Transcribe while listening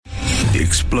The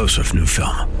explosive new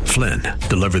film, Flynn,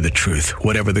 deliver the truth,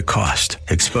 whatever the cost.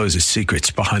 Exposes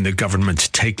secrets behind the government's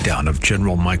takedown of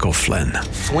General Michael Flynn.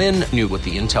 Flynn knew what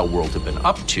the intel world had been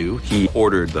up to. He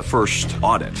ordered the first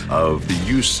audit of the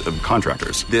use of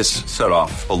contractors. This set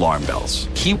off alarm bells.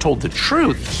 He told the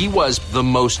truth. He was the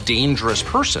most dangerous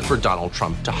person for Donald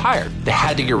Trump to hire. They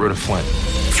had to get rid of Flynn.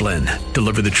 Flynn,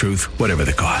 deliver the truth, whatever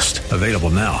the cost. Available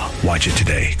now. Watch it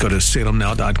today. Go to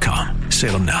salemnow.com.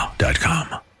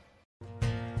 salemnow.com.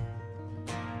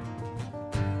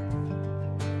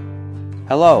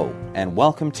 Hello, and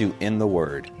welcome to In the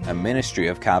Word, a ministry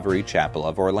of Calvary Chapel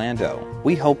of Orlando.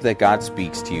 We hope that God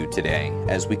speaks to you today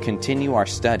as we continue our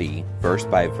study, verse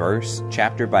by verse,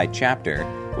 chapter by chapter,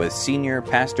 with Senior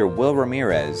Pastor Will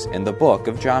Ramirez in the book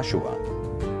of Joshua.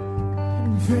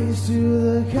 And praise to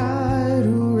the God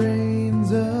who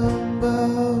reigns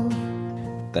above.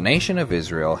 The nation of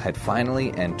Israel had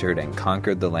finally entered and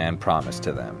conquered the land promised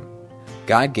to them.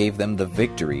 God gave them the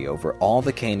victory over all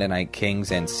the Canaanite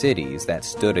kings and cities that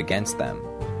stood against them.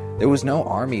 There was no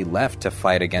army left to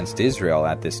fight against Israel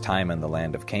at this time in the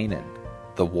land of Canaan.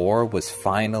 The war was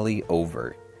finally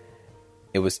over.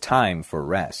 It was time for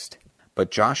rest.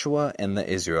 But Joshua and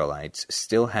the Israelites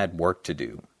still had work to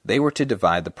do. They were to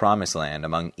divide the promised land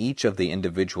among each of the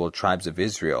individual tribes of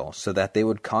Israel so that they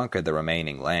would conquer the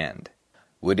remaining land.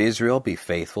 Would Israel be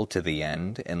faithful to the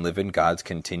end and live in God's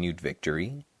continued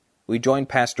victory? We join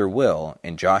Pastor Will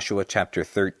in Joshua chapter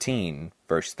 13,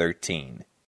 verse 13.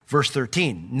 Verse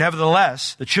 13,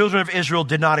 nevertheless, the children of Israel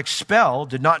did not expel,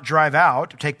 did not drive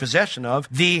out, take possession of,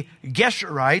 the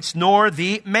Geshurites nor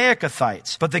the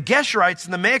Maacathites. But the Geshurites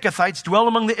and the Maacathites dwell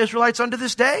among the Israelites unto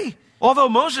this day. Although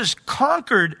Moses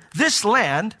conquered this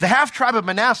land, the half-tribe of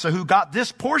Manasseh, who got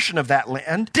this portion of that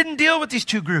land, didn't deal with these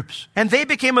two groups. And they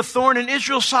became a thorn in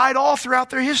Israel's side all throughout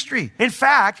their history. In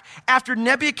fact, after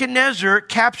Nebuchadnezzar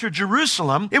captured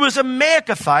Jerusalem, it was a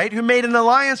Maacathite who made an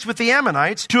alliance with the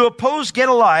Ammonites to oppose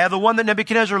Gedaliah, the one that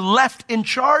Nebuchadnezzar left in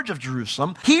charge of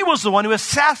Jerusalem. He was the one who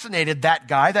assassinated that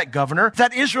guy, that governor,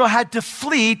 that Israel had to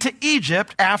flee to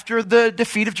Egypt after the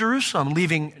defeat of Jerusalem,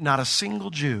 leaving not a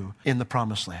single Jew in the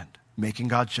promised land, making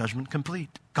God's judgment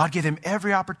complete. God gave them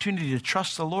every opportunity to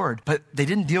trust the Lord, but they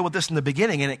didn't deal with this in the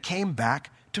beginning, and it came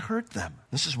back to hurt them.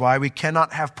 This is why we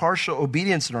cannot have partial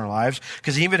obedience in our lives,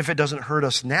 because even if it doesn't hurt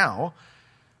us now,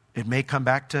 it may come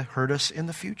back to hurt us in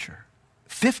the future.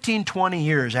 15, 20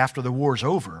 years after the war's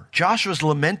over, Joshua's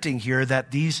lamenting here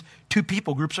that these two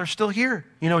people groups are still here.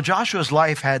 You know, Joshua's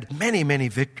life had many, many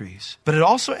victories, but it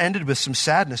also ended with some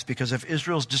sadness because of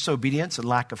Israel's disobedience and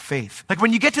lack of faith. Like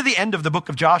when you get to the end of the book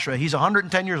of Joshua, he's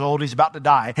 110 years old, he's about to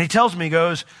die, and he tells me, he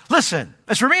goes, listen,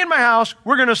 as for me and my house,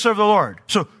 we're going to serve the Lord.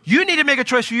 So you need to make a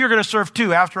choice who you're going to serve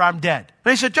too after I'm dead.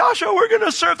 And he said, Joshua, we're going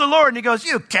to serve the Lord. And he goes,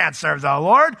 you can't serve the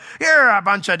Lord. You're a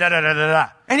bunch of da-da-da-da-da.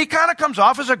 And he kind of comes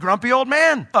off as a grumpy old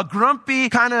man, a grumpy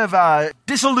kind of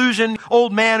disillusioned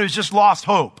old man who's just lost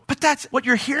hope. But that's what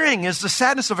you're hearing is the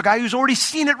sadness of a guy who's already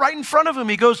seen it right in front of him.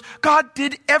 He goes, God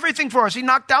did everything for us. He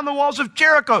knocked down the walls of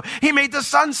Jericho. He made the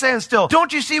sun stand still.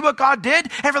 Don't you see what God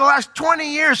did? And for the last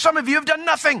 20 years, some of you have done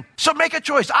nothing. So make a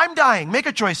choice. I'm dying. Make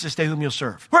a choice this day whom you'll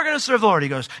serve. We're going to serve the Lord. He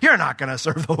goes, you're not going to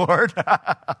serve the Lord.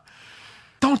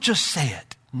 Don't just say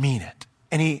it. Mean it.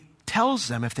 And he tells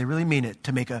them, if they really mean it,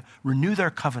 to renew their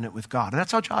covenant with God. And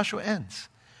that's how Joshua ends.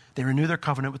 They renew their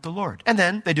covenant with the Lord. And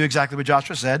then they do exactly what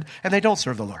Joshua said, and they don't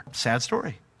serve the Lord. Sad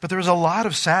story. But there was a lot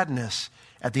of sadness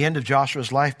at the end of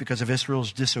Joshua's life because of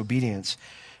Israel's disobedience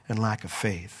and lack of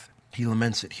faith. He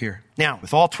laments it here. Now,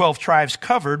 with all 12 tribes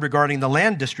covered regarding the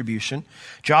land distribution,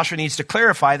 Joshua needs to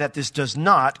clarify that this does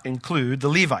not include the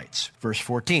Levites. Verse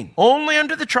 14. Only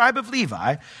unto the tribe of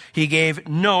Levi he gave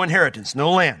no inheritance,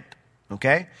 no land.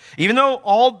 Okay? Even though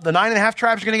all the 9.5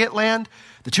 tribes are going to get land,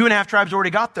 the 2.5 tribes already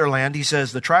got their land. He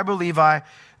says the tribe of Levi,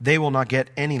 they will not get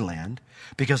any land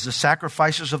because the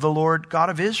sacrifices of the Lord God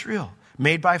of Israel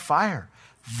made by fire,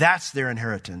 that's their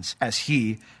inheritance as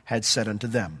he had said unto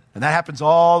them. And that happens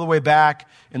all the way back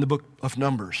in the book of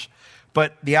Numbers.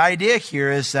 But the idea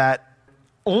here is that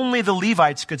only the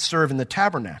Levites could serve in the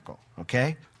tabernacle,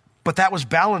 okay? But that was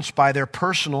balanced by their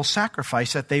personal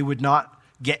sacrifice that they would not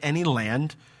get any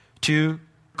land to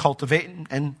cultivate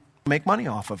and make money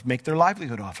off of, make their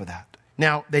livelihood off of that.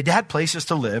 Now, they had places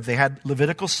to live. They had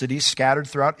Levitical cities scattered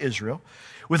throughout Israel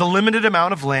with a limited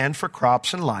amount of land for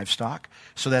crops and livestock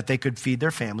so that they could feed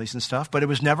their families and stuff, but it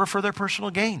was never for their personal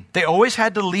gain. They always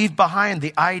had to leave behind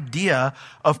the idea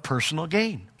of personal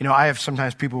gain. You know, I have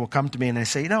sometimes people will come to me and they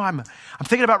say, you know, I'm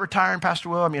thinking about retiring, Pastor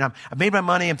Will. I mean, I've made my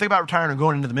money. I'm thinking about retiring and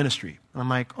going into the ministry. And I'm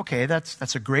like, okay,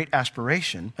 that's a great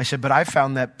aspiration. I said, but I've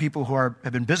found that people who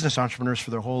have been business entrepreneurs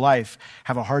for their whole life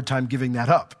have a hard time giving that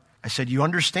up. I said, you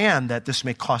understand that this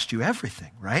may cost you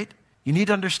everything, right? You need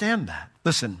to understand that.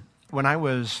 Listen, when I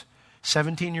was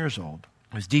 17 years old,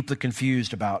 I was deeply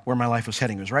confused about where my life was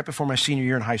heading. It was right before my senior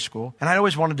year in high school, and I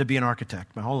always wanted to be an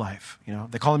architect my whole life.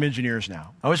 They call them engineers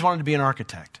now. I always wanted to be an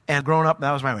architect. And growing up,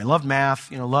 that was my way. I loved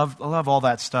math, loved all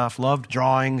that stuff, loved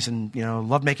drawings and,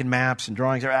 loved making maps and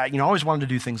drawings. Always wanted to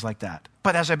do things like that.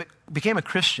 But as I became a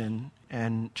Christian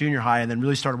in junior high and then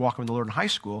really started walking with the Lord in high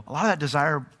school, a lot of that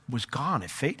desire was gone.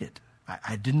 It faded.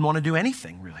 I didn't want to do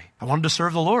anything, really. I wanted to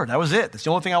serve the Lord. That was it. That's the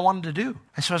only thing I wanted to do.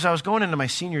 And so as I was going into my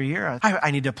senior year,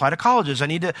 I need to apply to colleges. I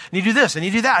need to do this. I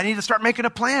need to do that. I need to start making a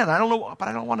plan. I don't know, but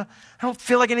I don't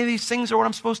feel like any of these things are what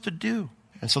I'm supposed to do.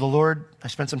 And so the Lord, I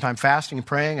spent some time fasting and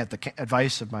praying at the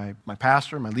advice of my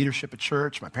pastor, my leadership at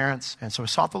church, my parents. And so I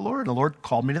sought the Lord, and the Lord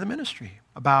called me to the ministry.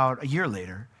 About a year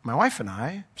later, my wife and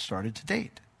I started to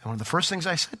date. And one of the first things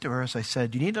I said to her is I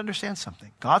said, you need to understand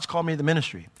something. God's called me to the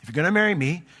ministry. If you're going to marry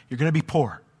me, you're going to be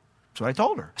poor. That's what I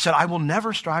told her. I said, I will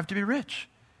never strive to be rich.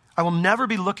 I will never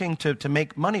be looking to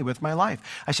make money with my life.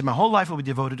 I said, my whole life will be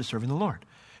devoted to serving the Lord.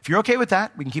 If you're okay with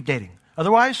that, we can keep dating.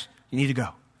 Otherwise, you need to go.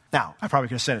 Now, I probably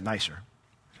could have said it nicer.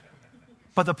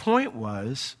 But the point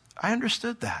was, I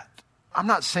understood that. I'm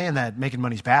not saying that making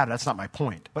money's bad. That's not my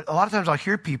point. But a lot of times I'll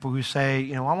hear people who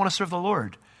say, I want to serve the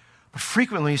Lord. But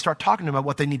frequently you start talking about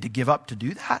what they need to give up to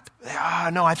do that.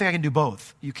 No, I think I can do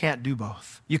both. You can't do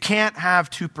both. You can't have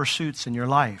two pursuits in your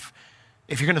life.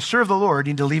 If you're going to serve the Lord,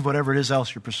 you need to leave whatever it is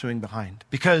else you're pursuing behind.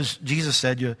 Because Jesus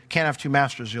said you can't have two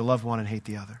masters. You'll love one and hate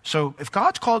the other. So if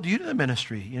God's called you to the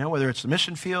ministry, whether it's the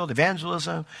mission field,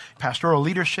 evangelism, pastoral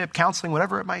leadership, counseling,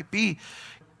 whatever it might be,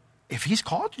 if he's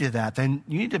called you to that, then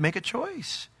you need to make a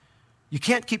choice. You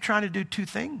can't keep trying to do two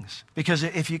things. Because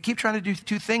if you keep trying to do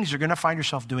two things, you're going to find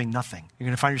yourself doing nothing. You're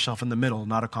going to find yourself in the middle,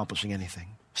 not accomplishing anything.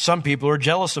 Some people are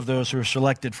jealous of those who are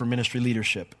selected for ministry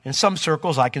leadership. In some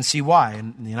circles, I can see why.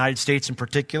 In the United States in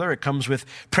particular, it comes with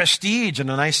prestige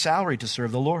and a nice salary to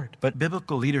serve the Lord. But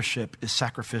biblical leadership is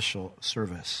sacrificial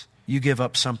service. You give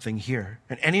up something here.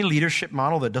 And any leadership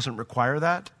model that doesn't require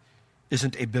that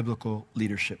isn't a biblical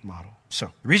leadership model.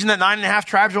 So the reason that 9.5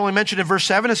 tribes are only mentioned in verse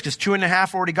 7 is because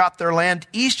 2.5 already got their land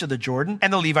east of the Jordan,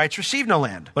 and the Levites received no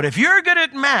land. But if you're good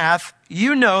at math,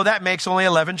 you know that makes only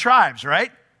 11 tribes, right?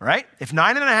 If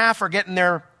 9.5 are getting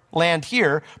their land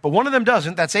here, but one of them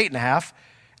doesn't, that's 8.5.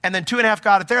 And then 2.5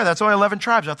 got it there, that's only 11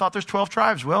 tribes. I thought there's 12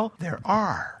 tribes. Well, there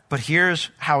are. But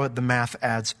here's how the math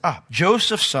adds up.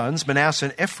 Joseph's sons, Manasseh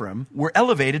and Ephraim, were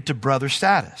elevated to brother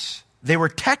status. They were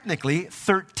technically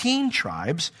 13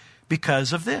 tribes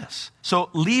because of this. So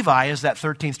Levi is that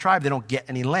 13th tribe. They don't get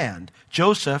any land.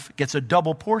 Joseph gets a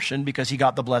double portion because he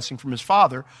got the blessing from his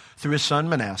father through his son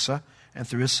Manasseh and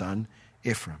through his son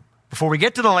Ephraim. Before we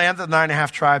get to the land that the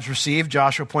 9.5 tribes received,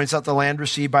 Joshua points out the land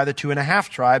received by the 2.5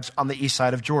 tribes on the east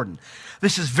side of Jordan.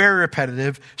 This is very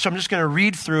repetitive, so I'm just going to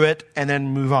read through it and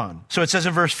then move on. So it says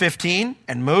in verse 15,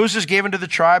 and Moses gave unto the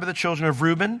tribe of the children of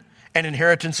Reuben an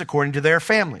inheritance according to their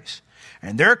families.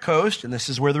 And their coast, and this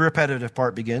is where the repetitive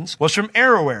part begins, was from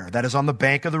Aroer, that is on the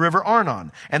bank of the river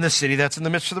Arnon, and the city that's in the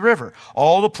midst of the river,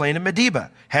 all the plain of Medeba,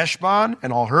 Heshbon,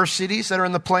 and all her cities that are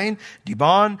in the plain,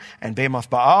 Dibon, and Bamoth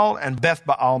Baal, and Beth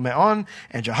Baal Meon,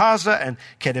 and Jahaza, and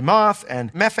Kedemoth,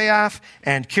 and Mephaath,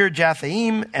 and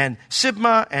Kirjathaim, and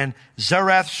Sibma, and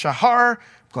Zerath Shahar.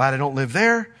 Glad I don't live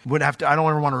there. I don't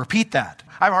ever want to repeat that.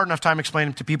 I have a hard enough time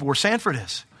explaining to people where Sanford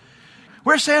is.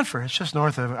 Where's Sanford? It's just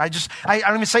north of, I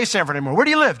don't even say Sanford anymore. Where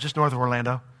do you live? Just north of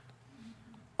Orlando.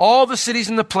 All the cities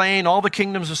in the plain, all the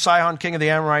kingdoms of Sihon, king of the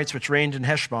Amorites, which reigned in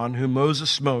Heshbon, whom Moses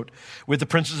smote, with the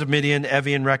princes of Midian,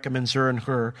 Evi, and Rechem, and Zur, and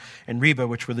Hur, and Reba,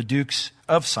 which were the dukes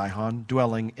of Sihon,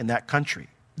 dwelling in that country.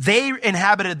 They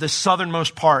inhabited the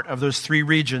southernmost part of those three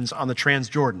regions on the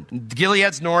Transjordan.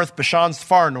 Gilead's north, Bashan's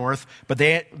far north, but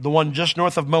the one just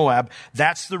north of Moab,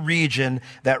 that's the region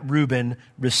that Reuben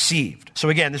received. So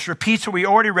again, this repeats what we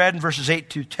already read in verses 8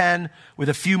 to 10 with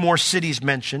a few more cities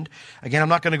mentioned. Again, I'm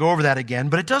not going to go over that again,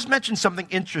 but it does mention something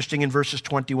interesting in verses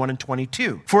 21 and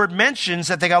 22. For it mentions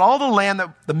that they got all the land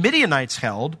that the Midianites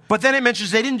held, but then it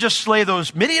mentions they didn't just slay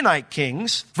those Midianite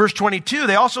kings. Verse 22,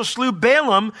 they also slew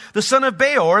Balaam, the son of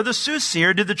Beor, the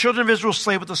soothsayer, did the children of Israel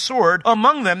slay with the sword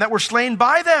among them that were slain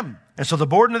by them. And so the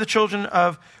border of the children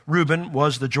of Reuben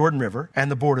was the Jordan River and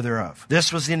the border thereof.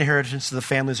 This was the inheritance of the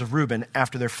families of Reuben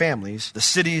after their families, the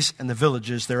cities and the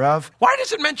villages thereof. Why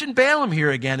does it mention Balaam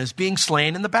here again as being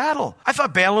slain in the battle? I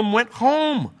thought Balaam went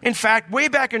home. In fact, way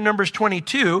back in Numbers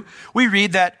 22, we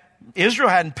read that Israel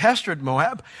hadn't pestered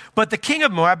Moab, but the king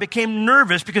of Moab became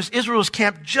nervous because Israel was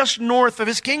camped just north of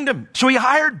his kingdom. So he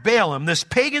hired Balaam, this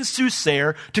pagan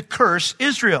soothsayer, to curse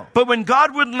Israel. But when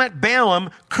God wouldn't let Balaam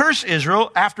curse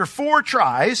Israel, after 4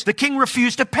 tries, the king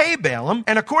refused to pay Balaam.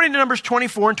 And according to Numbers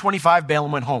 24 and 25,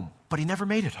 Balaam went home. But he never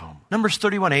made it home. Numbers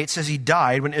 31:8 says he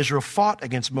died when Israel fought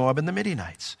against Moab and the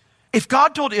Midianites. If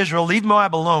God told Israel, leave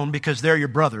Moab alone because they're your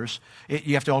brothers,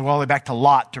 you have to go all the way back to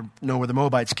Lot to know where the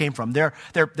Moabites came from. They're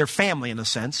family in a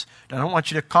sense. I don't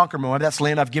want you to conquer Moab. That's the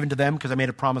land I've given to them because I made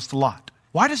a promise to Lot.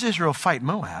 Why does Israel fight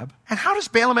Moab? And how does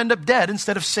Balaam end up dead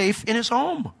instead of safe in his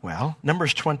home? Well,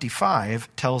 Numbers 25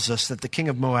 tells us that the king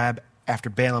of Moab, after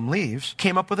Balaam leaves,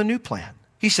 came up with a new plan.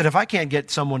 He said, if I can't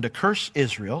get someone to curse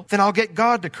Israel, then I'll get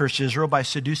God to curse Israel by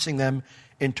seducing them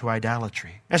into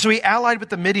idolatry. And so he allied with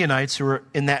the Midianites who were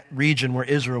in that region where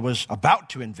Israel was about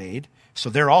to invade. So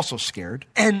they're also scared.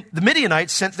 And the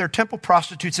Midianites sent their temple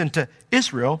prostitutes into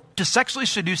Israel to sexually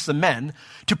seduce the men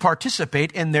to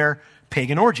participate in their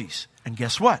pagan orgies. And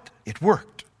guess what? It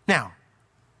worked. Now,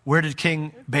 where did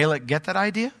King Balak get that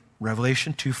idea?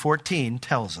 Revelation 2:14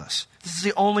 tells us. This is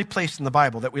the only place in the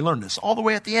Bible that we learn this, all the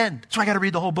way at the end. So I got to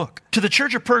read the whole book. To the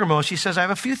church of Pergamos, he says, I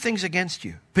have a few things against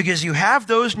you, because you have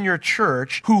those in your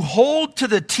church who hold to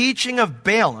the teaching of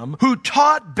Balaam, who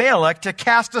taught Balak to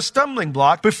cast a stumbling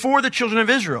block before the children of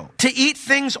Israel, to eat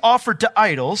things offered to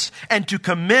idols, and to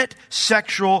commit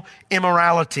sexual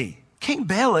immorality. King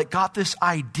Balak got this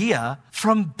idea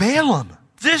from Balaam.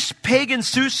 This pagan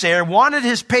soothsayer wanted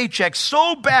his paycheck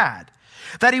so bad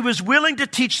that he was willing to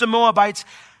teach the Moabites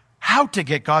how to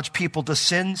get God's people to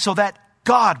sin so that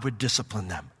God would discipline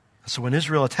them. So when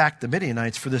Israel attacked the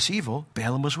Midianites for this evil,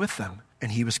 Balaam was with them,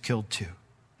 and he was killed too.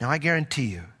 Now I guarantee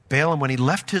you, Balaam, when he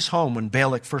left his home, when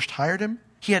Balak first hired him,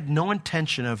 he had no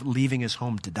intention of leaving his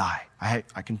home to die. I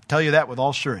can tell you that with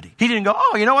all surety. He didn't go,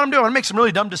 oh, you know what I'm doing? I'm going to make some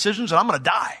really dumb decisions and I'm going to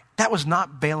die. That was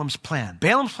not Balaam's plan.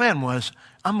 Balaam's plan was,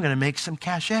 I'm going to make some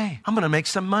cachet. I'm going to make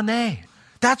some money.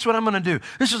 That's what I'm going to do.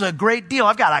 This is a great deal.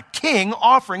 I've got a king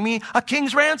offering me a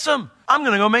king's ransom. I'm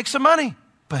going to go make some money.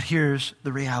 But here's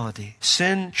the reality.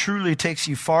 Sin truly takes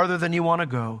you farther than you want to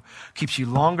go, keeps you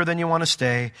longer than you want to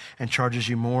stay, and charges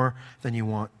you more than you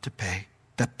want to pay.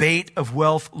 The bait of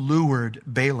wealth lured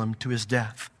Balaam to his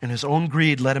death, and his own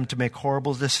greed led him to make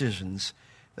horrible decisions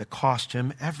that cost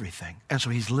him everything. And so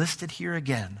he's listed here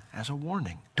again as a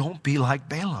warning. Don't be like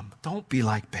Balaam. Don't be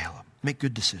like Balaam. Make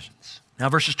good decisions. Now,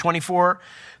 verses 24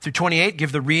 through 28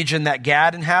 give the region that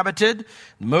Gad inhabited.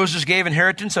 Moses gave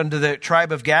inheritance unto the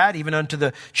tribe of Gad, even unto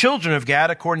the children of Gad,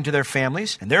 according to their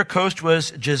families. And their coast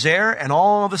was Jazer and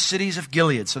all the cities of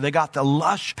Gilead. So they got the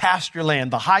lush pasture land,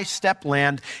 the high steppe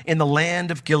land in the land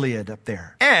of Gilead up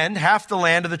there. And half the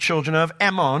land of the children of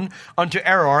Ammon unto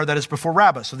Arar, that is before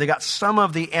Rabbah. So they got some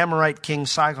of the Amorite king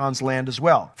Sihon's land as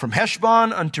well. From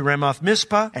Heshbon unto Ramoth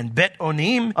Mizpah, and Bet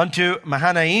Onim unto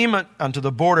Mahanaim, unto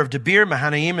the border of Debir.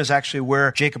 Mahanaim is actually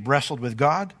where Jacob wrestled with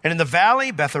God. And in the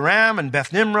valley, Beth Aram and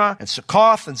Beth Nimrah and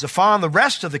Succoth and Zephon, the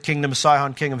rest of the kingdom of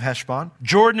Sihon, king of Heshbon.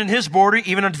 Jordan and his border,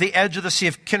 even unto the edge of the Sea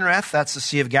of Kinnereth, that's the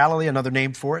Sea of Galilee, another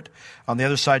name for it. On the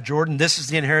other side, Jordan. This is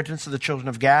the inheritance of the children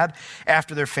of Gad,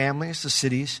 after their families, the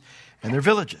cities, and their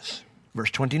villages.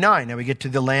 Verse 29, now we get to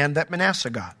the land that Manasseh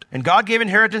got. And God gave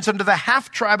inheritance unto the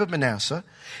half-tribe of Manasseh,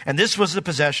 and this was the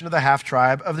possession of the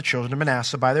half-tribe of the children of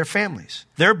Manasseh by their families.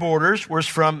 Their borders was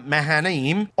from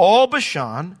Mahanaim, all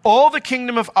Bashan, all the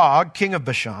kingdom of Og, king of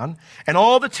Bashan, and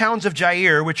all the towns of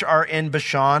Jair, which are in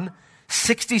Bashan,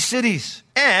 60 cities.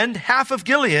 And half of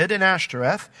Gilead and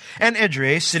Ashtoreth and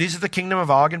Edrei, cities of the kingdom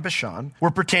of Og and Bashan, were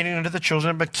pertaining unto the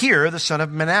children of Machir, the son of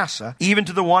Manasseh, even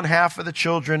to the one half of the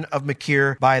children of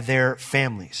Machir by their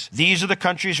families. These are the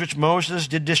countries which Moses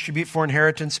did distribute for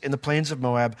inheritance in the plains of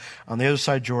Moab, on the other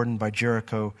side Jordan by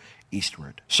Jericho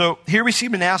eastward. So here we see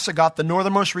Manasseh got the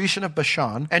northernmost region of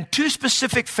Bashan, and two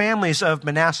specific families of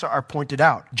Manasseh are pointed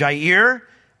out, Jair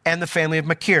and the family of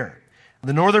Machir.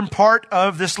 The northern part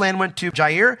of this land went to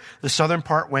Jair. The southern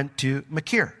part went to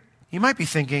Machir. You might be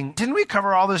thinking, didn't we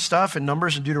cover all this stuff in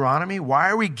Numbers and Deuteronomy? Why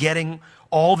are we getting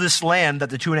all this land that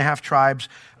the 2.5 tribes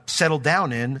settled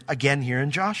down in again here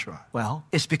in Joshua? Well,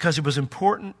 it's because it was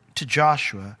important to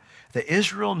Joshua that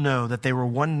Israel know that they were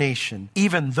one nation,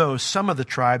 even though some of the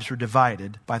tribes were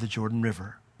divided by the Jordan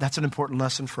River. That's an important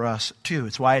lesson for us too.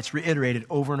 It's why it's reiterated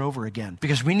over and over again,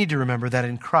 because we need to remember that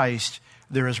in Christ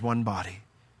there is one body.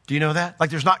 Do you know that?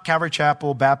 Like there's not Calvary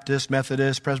Chapel, Baptist,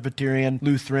 Methodist, Presbyterian,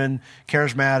 Lutheran,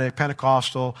 Charismatic,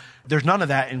 Pentecostal. There's none of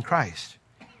that in Christ.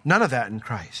 None of that in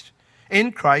Christ.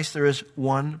 In Christ, there is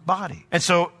one body. And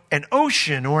so an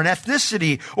ocean or an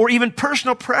ethnicity or even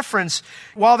personal preference,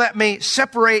 while that may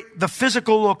separate the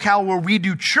physical locale where we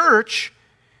do church,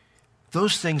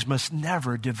 Those things must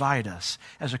never divide us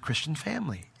as a Christian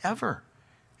family, ever,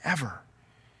 ever.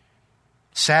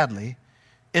 Sadly,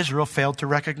 Israel failed to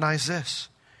recognize this.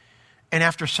 And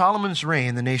after Solomon's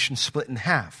reign, the nation split in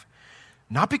half.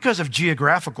 Not because of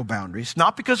geographical boundaries,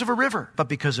 not because of a river, but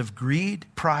because of greed,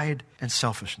 pride, and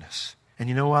selfishness. And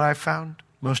you know what I've found?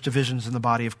 Most divisions in the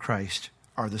body of Christ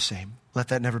are the same. Let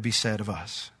that never be said of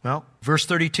us. Well, verse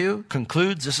 32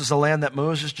 concludes, this is the land that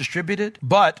Moses distributed.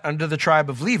 But under the tribe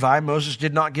of Levi, Moses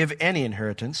did not give any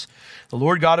inheritance. The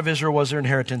Lord God of Israel was their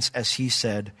inheritance, as he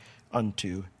said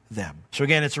unto them. So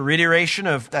again, it's a reiteration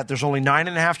of that there's only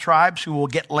 9.5 tribes who will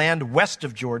get land west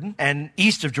of Jordan, and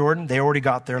east of Jordan, they already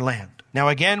got their land. Now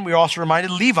again, we're also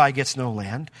reminded Levi gets no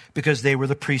land because they were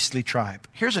the priestly tribe.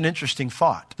 Here's an interesting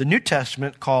thought. The New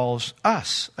Testament calls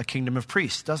us a kingdom of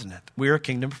priests, doesn't it? We're a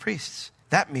kingdom of priests.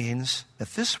 That means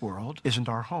that this world isn't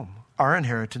our home. Our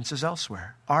inheritance is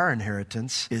elsewhere. Our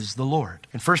inheritance is the Lord.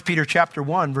 In 1 Peter chapter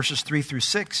 1, verses 3 through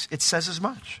 6, it says as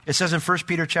much. It says in 1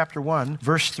 Peter chapter 1,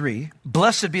 verse 3,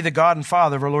 Blessed be the God and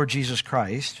Father of our Lord Jesus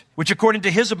Christ, which according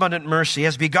to his abundant mercy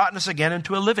has begotten us again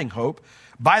into a living hope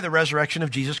by the resurrection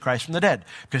of Jesus Christ from the dead.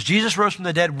 Because Jesus rose from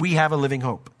the dead, we have a living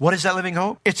hope. What is that living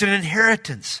hope? It's an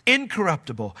inheritance,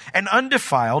 incorruptible and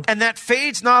undefiled, and that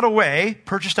fades not away,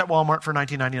 purchased at Walmart for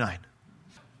 $19.99.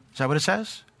 Is that what it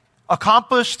says?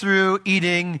 Accomplished through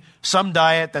eating some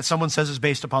diet that someone says is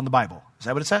based upon the Bible. Is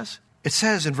that what it says? It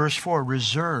says in verse 4,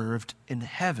 reserved in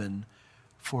heaven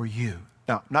for you.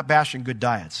 Now, I'm not bashing good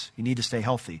diets. You need to stay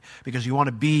healthy because you want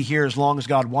to be here as long as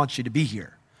God wants you to be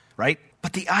here, right?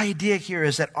 But the idea here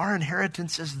is that our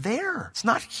inheritance is there. It's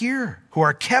not here. Who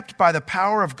are kept by the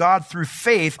power of God through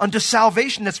faith unto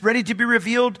salvation that's ready to be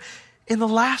revealed in the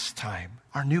last time,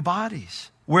 our new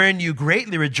bodies, wherein you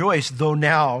greatly rejoice, though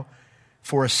now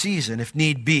for a season, if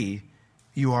need be,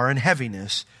 you are in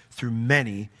heaviness through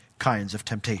many kinds of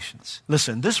temptations.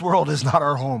 Listen, this world is not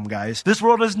our home, guys. This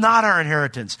world is not our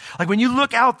inheritance. Like when you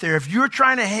look out there, if you're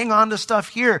trying to hang on to stuff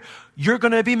here, you're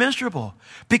going to be miserable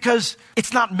because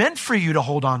it's not meant for you to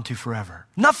hold on to forever.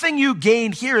 Nothing you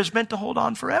gain here is meant to hold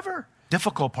on forever.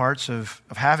 Difficult parts of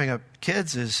having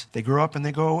kids is they grow up and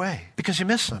they go away because you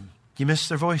miss them. You miss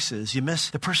their voices. You miss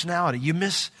the personality. You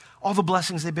miss all the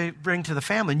blessings they bring to the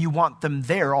family, and you want them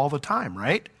there all the time,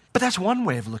 right? But that's one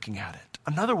way of looking at it.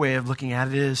 Another way of looking at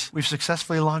it is we've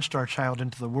successfully launched our child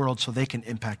into the world so they can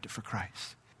impact it for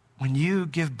Christ. When you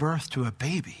give birth to a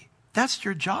baby, that's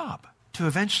your job, to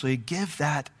eventually give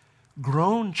that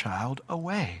grown child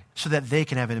away so that they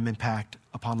can have an impact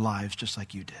upon lives just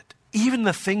like you did. Even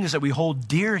the things that we hold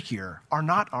dear here are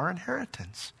not our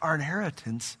inheritance. Our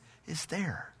inheritance is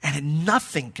there. And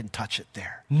nothing can touch it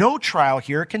there. No trial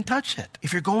here can touch it.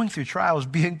 If you're going through trials,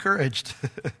 be encouraged.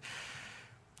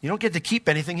 You don't get to keep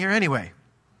anything here anyway.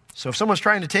 So if someone's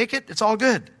trying to take it, it's all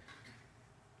good.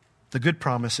 The good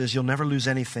promise is you'll never lose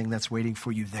anything that's waiting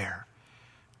for you there,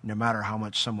 no matter how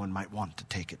much someone might want to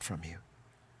take it from you.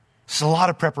 It's a lot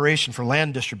of preparation for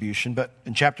land distribution, but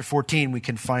in chapter 14, we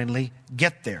can finally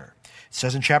get there. It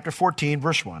says in chapter 14,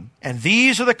 verse 1, And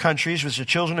these are the countries which the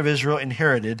children of Israel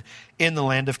inherited in the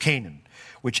land of Canaan,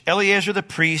 which Eleazar the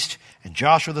priest and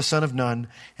Joshua the son of Nun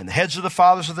and the heads of the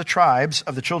fathers of the tribes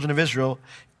of the children of Israel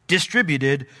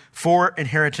distributed for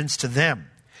inheritance to them.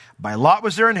 By lot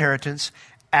was their inheritance,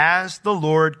 as the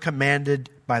Lord commanded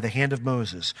by the hand of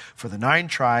Moses, for the 9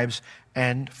 tribes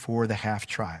and for the half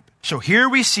tribe. So here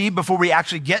we see, before we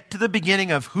actually get to the beginning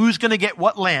of who's going to get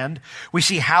what land, we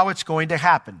see how it's going to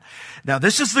happen. Now,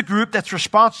 this is the group that's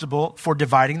responsible for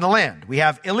dividing the land. We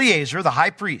have Eleazar, the high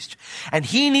priest, and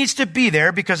he needs to be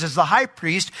there because as the high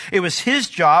priest, it was his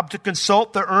job to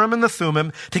consult the Urim and the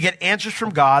Thummim to get answers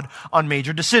from God on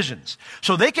major decisions.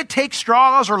 So they could take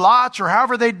straws or lots or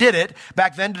however they did it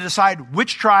back then to decide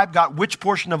which tribe got which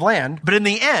portion of land. But in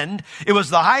the end, it was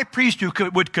the high priest who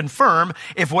would confirm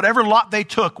if whatever lot they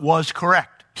took was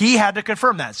correct. He had to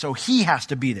confirm that, so he has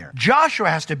to be there. Joshua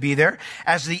has to be there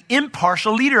as the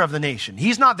impartial leader of the nation.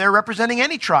 He's not there representing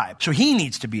any tribe, so he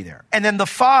needs to be there. And then the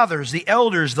fathers, the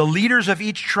elders, the leaders of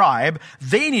each tribe,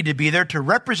 they need to be there to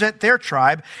represent their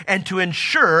tribe and to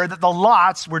ensure that the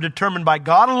lots were determined by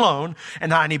God alone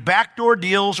and not any backdoor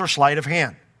deals or sleight of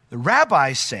hand. The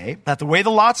rabbis say that the way the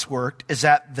lots worked is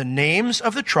that the names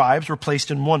of the tribes were placed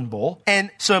in one bowl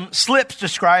and some slips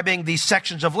describing these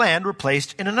sections of land were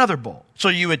placed in another bowl. So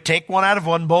you would take one out of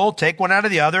one bowl, take one out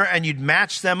of the other, and you'd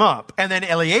match them up. And then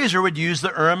Eleazar would use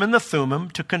the Urim and the Thummim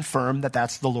to confirm that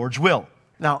that's the Lord's will.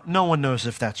 Now, no one knows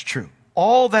if that's true.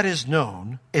 All that is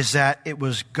known is that it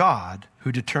was God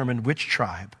who determined which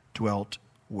tribe dwelt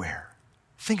where.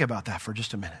 Think about that for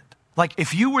just a minute. Like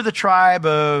if you were the tribe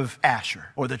of Asher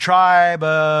or the tribe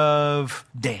of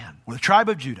Dan or the tribe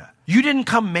of Judah, you didn't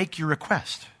come make your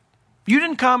request. You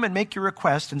didn't come and make your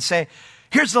request and say,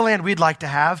 here's the land we'd like to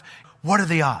have. What are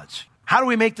the odds? How do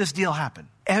we make this deal happen?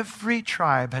 Every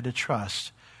tribe had to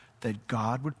trust that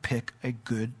God would pick a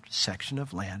good section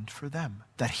of land for them,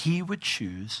 that he would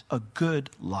choose a good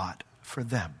lot for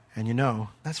them. And you know,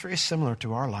 that's very similar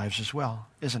to our lives as well,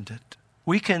 isn't it?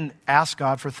 We can ask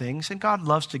God for things, and God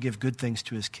loves to give good things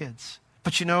to his kids.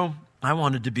 But you know, I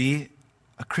wanted to be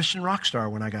a Christian rock star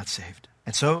when I got saved.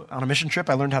 And so on a mission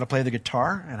trip, I learned how to play the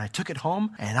guitar, and I took it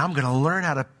home, and I'm going to learn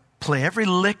how to play every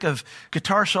lick of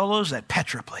guitar solos that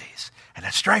Petra plays and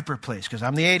that Stryper plays, because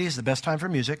I'm the 80s, the best time for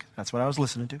music. That's what I was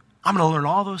listening to. I'm going to learn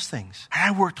all those things. And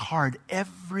I worked hard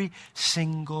every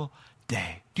single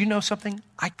day. Do you know something?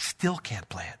 I still can't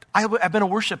play it. I've been a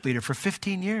worship leader for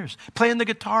 15 years, playing the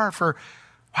guitar for,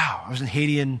 I was in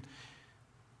Haiti in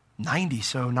 90,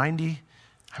 so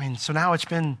now it's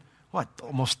been,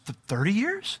 almost 30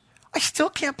 years? I still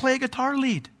can't play a guitar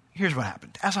lead. Here's what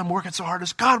happened. As I'm working so hard,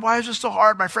 God, why is this so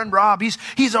hard? My friend Rob,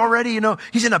 he's already,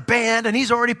 he's in a band and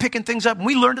he's already picking things up and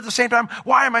we learned at the same time.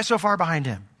 Why am I so far behind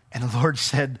him? And the Lord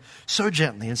said so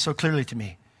gently and so clearly to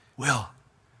me, Will,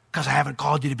 because I haven't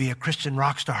called you to be a Christian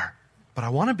rock star, but I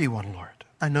want to be one, Lord.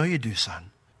 I know you do,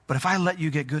 son. But if I let you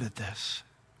get good at this,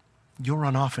 you'll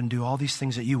run off and do all these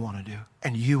things that you want to do,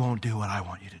 and you won't do what I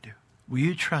want you to do. Will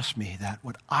you trust me that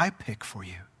what I pick for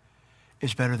you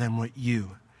is better than what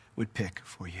you would pick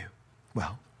for you?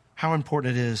 Well, how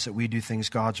important it is that we do things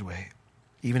God's way,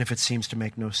 even if it seems to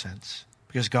make no sense,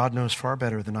 because God knows far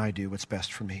better than I do what's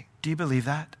best for me. Do you believe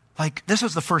that? This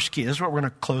is the first key. This is what we're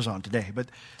going to close on today. But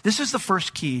this is the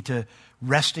first key to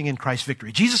resting in Christ's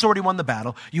victory. Jesus already won the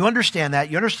battle. You understand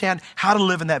that. You understand how to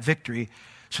live in that victory.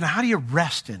 So now how do you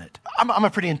rest in it? I'm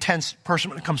a pretty intense person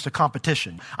when it comes to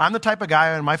competition. I'm the type of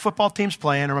guy when my football team's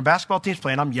playing or my basketball team's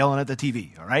playing, I'm yelling at the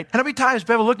TV, all right? And every time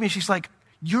Bev will look at me, she's like,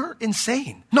 you're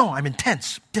insane. No, I'm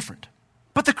intense, different.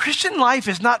 But the Christian life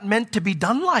is not meant to be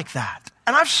done like that.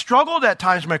 And I've struggled at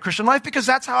times in my Christian life because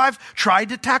that's how I've tried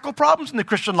to tackle problems in the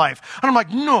Christian life. And I'm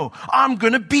like, no, I'm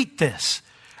going to beat this.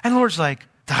 And the Lord's like,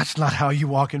 that's not how you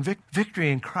walk in victory.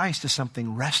 Victory in Christ is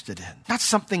something rested in, not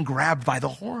something grabbed by the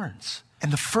horns.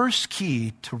 And the first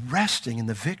key to resting in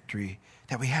the victory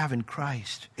that we have in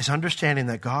Christ is understanding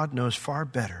that God knows far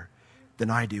better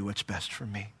than I do what's best for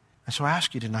me. And so I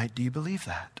ask you tonight, do you believe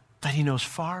that? That he knows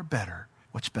far better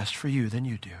what's best for you than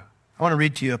you do? I want to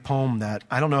read to you a poem that,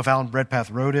 I don't know if Alan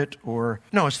Redpath wrote it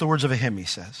no, it's the words of a hymn, he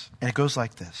says. And it goes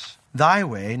like this. Thy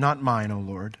way, not mine, O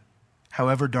Lord,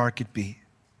 however dark it be.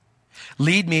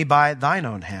 Lead me by thine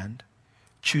own hand.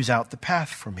 Choose out the path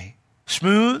for me.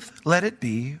 Smooth let it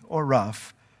be, or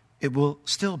rough, it will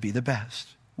still be the best.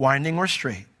 Winding or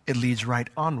straight, it leads right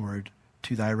onward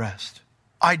to thy rest.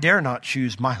 I dare not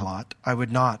choose my lot, I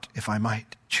would not if I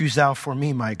might. Choose thou for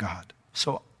me, my God,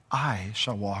 so I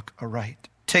shall walk aright.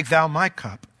 Take thou my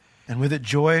cup, and with it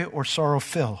joy or sorrow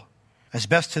fill, as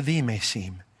best to thee may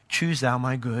seem. Choose thou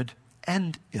my good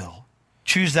and ill.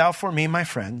 Choose thou for me my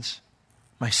friends,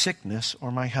 my sickness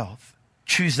or my health.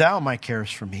 Choose thou my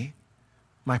cares for me,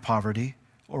 my poverty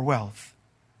or wealth.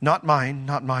 Not mine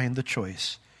the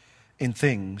choice, in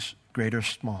things great or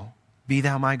small. Be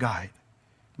thou my guide,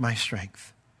 my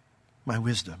strength, my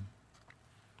wisdom,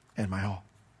 and my all.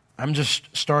 I'm just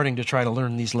starting to try to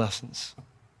learn these lessons.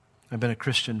 I've been a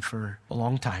Christian for a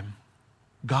long time.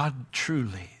 God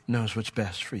truly knows what's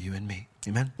best for you and me.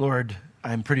 Amen? Lord,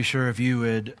 I'm pretty sure if you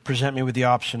would present me with the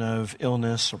option of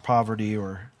illness or poverty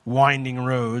or winding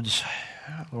roads,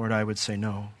 Lord, I would say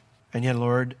no. And yet,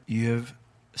 Lord, you have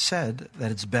said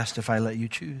that it's best if I let you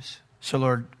choose. So,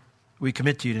 Lord, we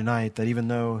commit to you tonight that even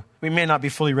though we may not be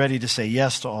fully ready to say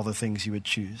yes to all the things you would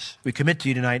choose, we commit to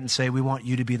you tonight and say we want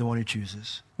you to be the one who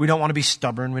chooses. We don't want to be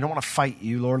stubborn. We don't want to fight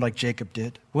you, Lord, like Jacob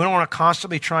did. We don't want to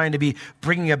constantly trying to be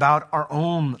bringing about our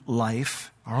own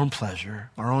life, our own pleasure,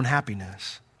 our own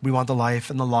happiness. We want the life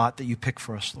and the lot that you pick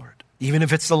for us, Lord. Even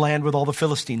if it's the land with all the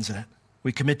Philistines in it,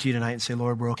 we commit to you tonight and say,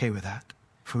 Lord, we're okay with that.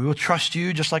 For we will trust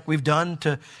you just like we've done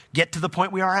to get to the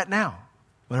point we are at now.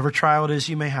 Whatever trial it is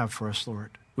you may have for us,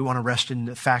 Lord, we want to rest in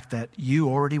the fact that you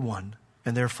already won,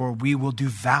 and therefore we will do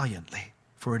valiantly,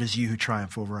 for it is you who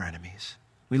triumph over our enemies.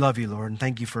 We love you, Lord, and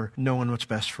thank you for knowing what's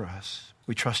best for us.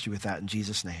 We trust you with that in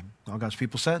Jesus' name. All God's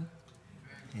people said,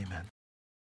 amen.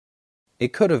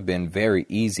 It could have been very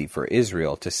easy for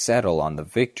Israel to settle on the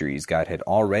victories God had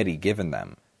already given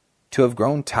them, to have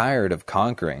grown tired of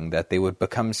conquering that they would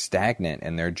become stagnant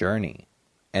in their journey.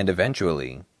 And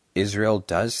eventually, Israel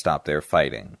does stop their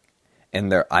fighting. In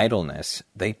their idleness,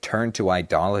 they turned to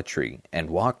idolatry and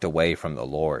walked away from the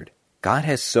Lord. God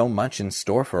has so much in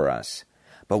store for us,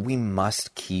 but we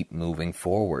must keep moving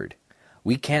forward.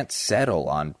 We can't settle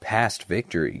on past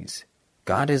victories.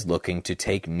 God is looking to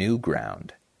take new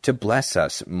ground, to bless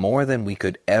us more than we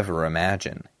could ever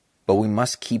imagine. But we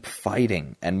must keep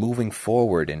fighting and moving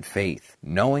forward in faith,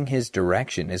 knowing His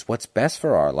direction is what's best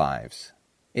for our lives.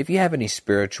 If you have any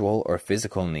spiritual or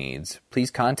physical needs,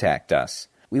 please contact us.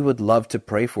 We would love to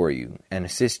pray for you and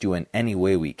assist you in any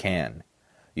way we can.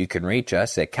 You can reach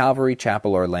us at Calvary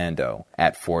Chapel Orlando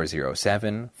at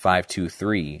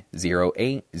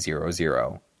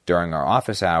 407-523-0800 during our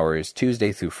office hours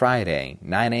Tuesday through Friday,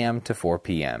 9 a.m. to 4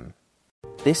 p.m.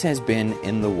 This has been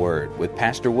In the Word with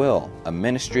Pastor Will, a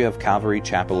ministry of Calvary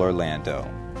Chapel Orlando.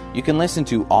 You can listen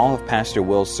to all of Pastor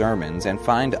Will's sermons and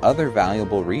find other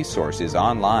valuable resources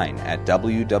online at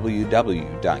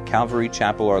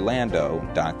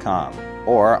www.calvarychapelorlando.com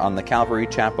or on the Calvary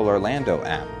Chapel Orlando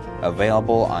app,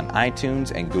 available on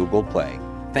iTunes and Google Play.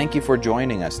 Thank you for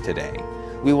joining us today.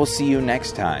 We will see you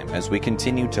next time as we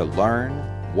continue to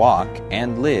learn, walk,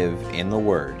 and live in the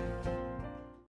Word.